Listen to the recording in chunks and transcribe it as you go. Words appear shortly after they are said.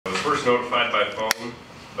first notified by phone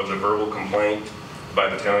of the verbal complaint by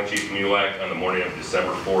Battalion Chief Mulac on the morning of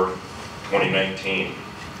December 4th, 2019.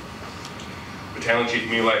 Battalion Chief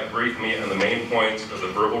Mulac briefed me on the main points of the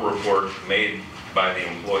verbal report made by the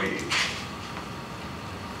employee.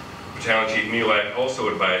 Battalion Chief Mulac also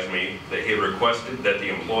advised me that he had requested that the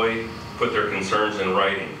employee put their concerns in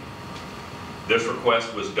writing. This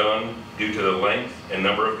request was done due to the length and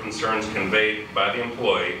number of concerns conveyed by the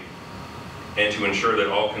employee and to ensure that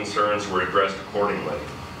all concerns were addressed accordingly.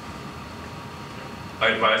 I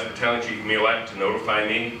advised Battalion Chief Mulac to notify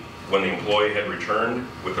me when the employee had returned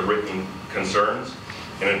with the written concerns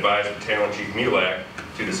and advised Battalion Chief Mulac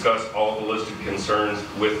to discuss all the listed concerns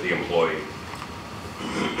with the employee.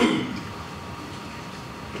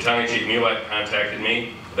 Battalion Chief Mulac contacted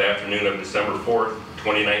me the afternoon of December 4th,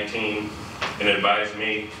 2019 and advised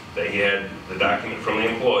me that he had the document from the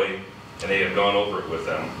employee and they had gone over it with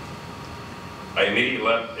them. I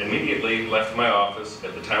immediately left my office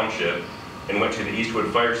at the township and went to the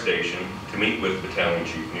Eastwood Fire Station to meet with Battalion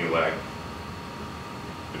Chief Mulac.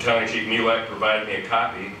 Battalion Chief Mulac provided me a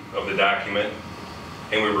copy of the document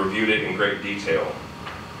and we reviewed it in great detail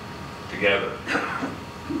together.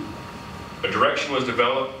 A direction was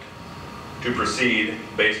developed to proceed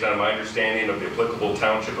based on my understanding of the applicable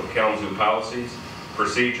Township of Kalamazoo policies,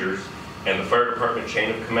 procedures, and the fire department chain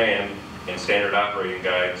of command and standard operating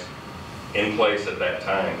guides in place at that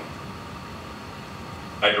time.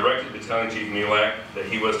 I directed Battalion Chief Mulac that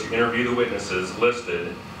he was to interview the witnesses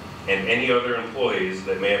listed and any other employees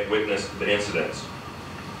that may have witnessed the incidents.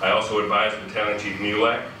 I also advised Battalion Chief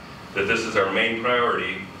Mulac that this is our main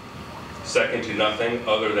priority, second to nothing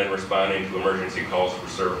other than responding to emergency calls for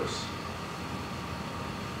service.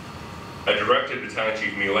 I directed Battalion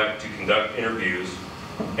Chief Mulac to conduct interviews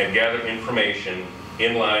and gather information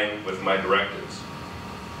in line with my directives.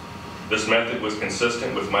 This method was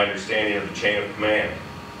consistent with my understanding of the chain of command.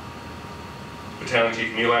 Battalion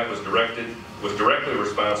Chief Mulac was directly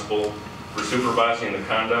responsible for supervising the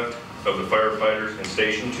conduct of the firefighters in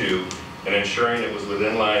Station 2 and ensuring it was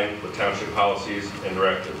within line with township policies and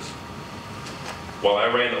directives, while I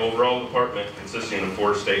ran the overall department consisting of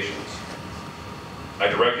 4 stations. I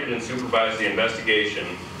directed and supervised the investigation,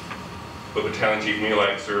 but Battalion Chief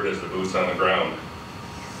Mulac served as the boots on the ground.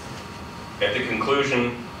 At the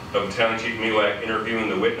conclusion of Battalion Chief Mulac interviewing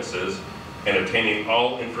the witnesses and obtaining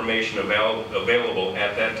all information available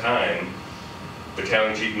at that time,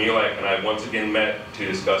 Battalion Chief Mulac and I once again met to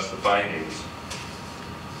discuss the findings.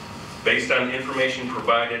 Based on the information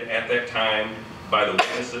provided at that time by the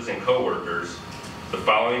witnesses and coworkers, the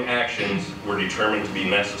following actions were determined to be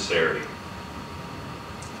necessary.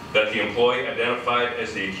 That the employee identified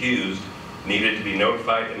as the accused needed to be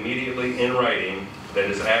notified immediately in writing that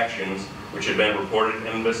his actions, which had been reported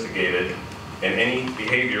and investigated, and any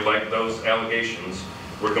behavior like those allegations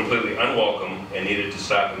were completely unwelcome and needed to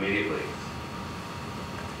stop immediately.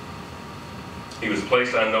 He was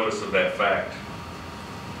placed on notice of that fact.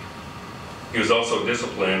 He was also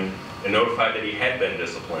disciplined and notified that he had been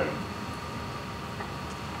disciplined.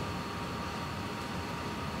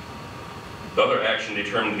 The other action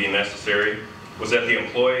determined to be necessary was that the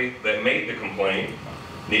employee that made the complaint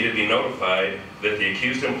needed to be notified that the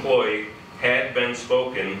accused employee had been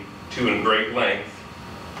spoken to in great length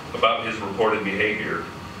about his reported behavior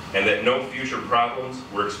and that no future problems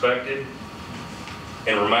were expected,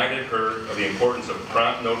 and reminded her of the importance of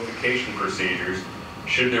prompt notification procedures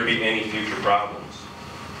should there be any future problems.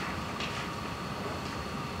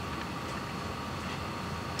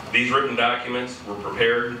 These written documents were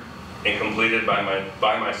prepared and completed by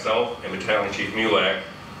myself and Battalion Chief Mulac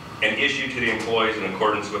and issued to the employees in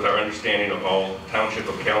accordance with our understanding of all Township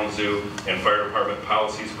of Kalamazoo and Fire Department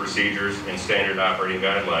policies, procedures, and standard operating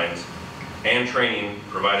guidelines, and training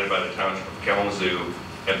provided by the Township of Kalamazoo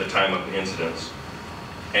at the time of the incidents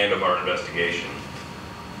and of our investigation.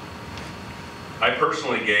 I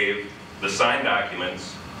personally gave the signed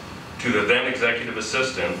documents to the then Executive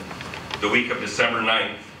Assistant the week of December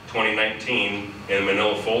 9th, 2019 in a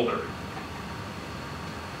manila folder.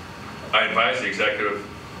 I advised the Executive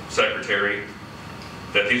Secretary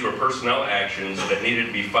that these were personnel actions that needed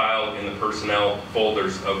to be filed in the personnel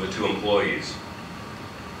folders of the 2 employees.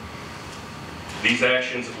 These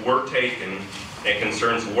actions were taken and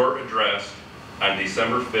concerns were addressed on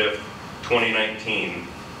December 5th, 2019,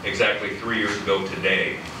 exactly 3 years ago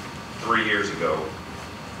today, 3 years ago.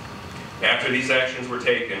 After these actions were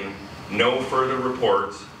taken, no further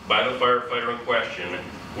reports by the firefighter in question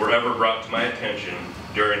were ever brought to my attention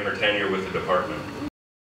during her tenure with the department.